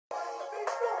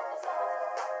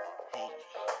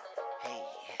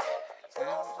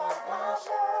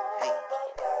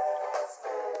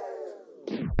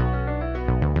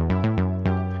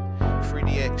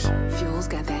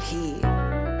kid.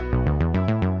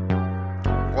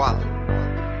 Gwuala.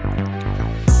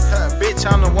 Bitch,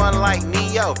 I'm the one like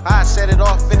Neo. I set it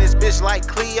off in this bitch like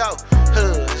Cleo.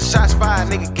 Shots fired,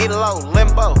 nigga, get low,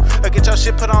 limbo. Get your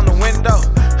shit put on the window.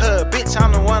 Bitch,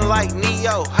 I'm the one like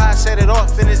Neo. I set it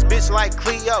off in this bitch like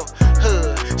Cleo.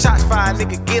 Shots fired,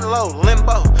 nigga, get low,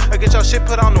 limbo. Get your shit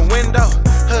put on the window.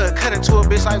 Cut into a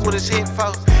bitch like what it's hit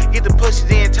for. Get the pussy,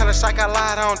 then tell us like I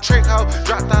lied on trick hoe.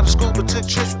 Dropped out of school but took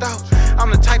trips though. I'm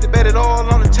the type to bet it all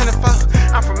on the 10 or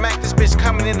 4. I'm from Mac, this bitch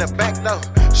coming in the back though.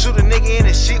 Shoot a nigga in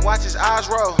his shit, watch his eyes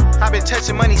roll. I been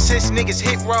touching money since niggas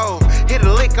hit roll. Hit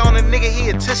a lick on a nigga, he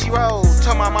a tushy roll.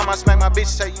 Told my mama I smack my bitch,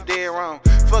 say you dead wrong.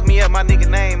 Fuck me up, my nigga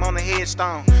name on the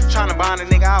headstone. Tryna bind a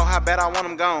nigga out, how bad I want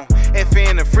him gone.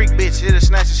 FN a freak bitch, it'll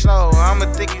snatch the slow.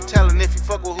 I'ma think you tellin' if you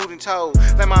fuck with who done told.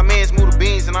 Let my mans move the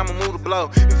beans and I'ma move the blow.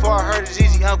 Before I heard his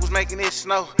easy uncles making it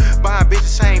snow. Buying bitches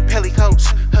same pelly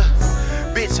coats.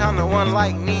 Bitch, I'm the one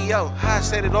like Neo. I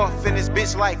set it off in this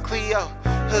bitch like Cleo.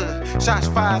 Shots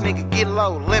fired, nigga, get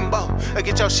low, limbo.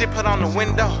 Get your shit put on the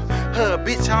window.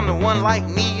 Bitch, I'm the one like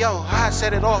Neo. I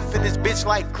set it off in this bitch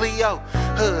like Cleo.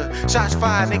 Shots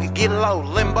fired, nigga, get low,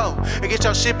 limbo. Get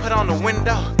your shit put on the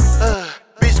window.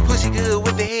 Bitch, pussy good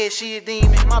with the head, she a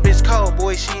demon. My bitch cold,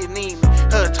 boy, she a need me.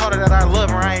 Told her that I love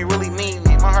her, I ain't really mean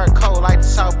it. My heart cold like the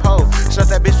South Pole. Stuff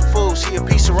that bitch for food, she a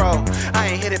piece of roll. I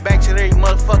ain't hit it back to every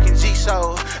motherfucking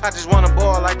G-Soul. I just wanna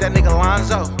ball like that nigga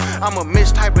Lonzo. I'm a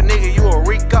Mitch type of nigga, you a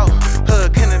Rico.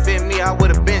 Couldn't have been me, I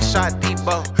would've been shot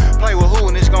Depot. Play with who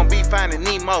and it's gon' be Finding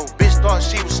Nemo. Bitch thought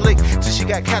she was slick till she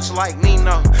got canceled like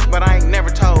Nino. But I ain't never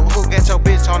told who got your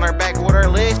bitch on her back with her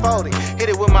legs folded. Hit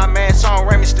it with my man song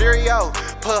Rey Mysterio.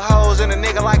 Put hoes in a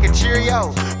nigga like a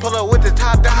Cheerio. Pull up with the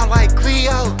top down like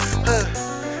Cleo.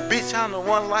 Bitch, I'm the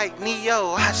one like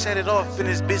Neo. I set it off in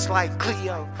this bitch like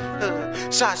Cleo.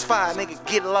 Shots fired, nigga,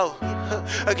 get low.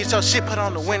 Get your shit put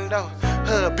on the window.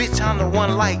 Bitch, I'm the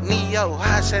one like Neo.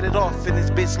 I set it off in this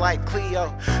bitch like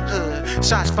Cleo.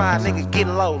 Shots fired, nigga, get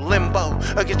low, limbo.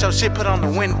 Get your shit put on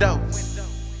the window.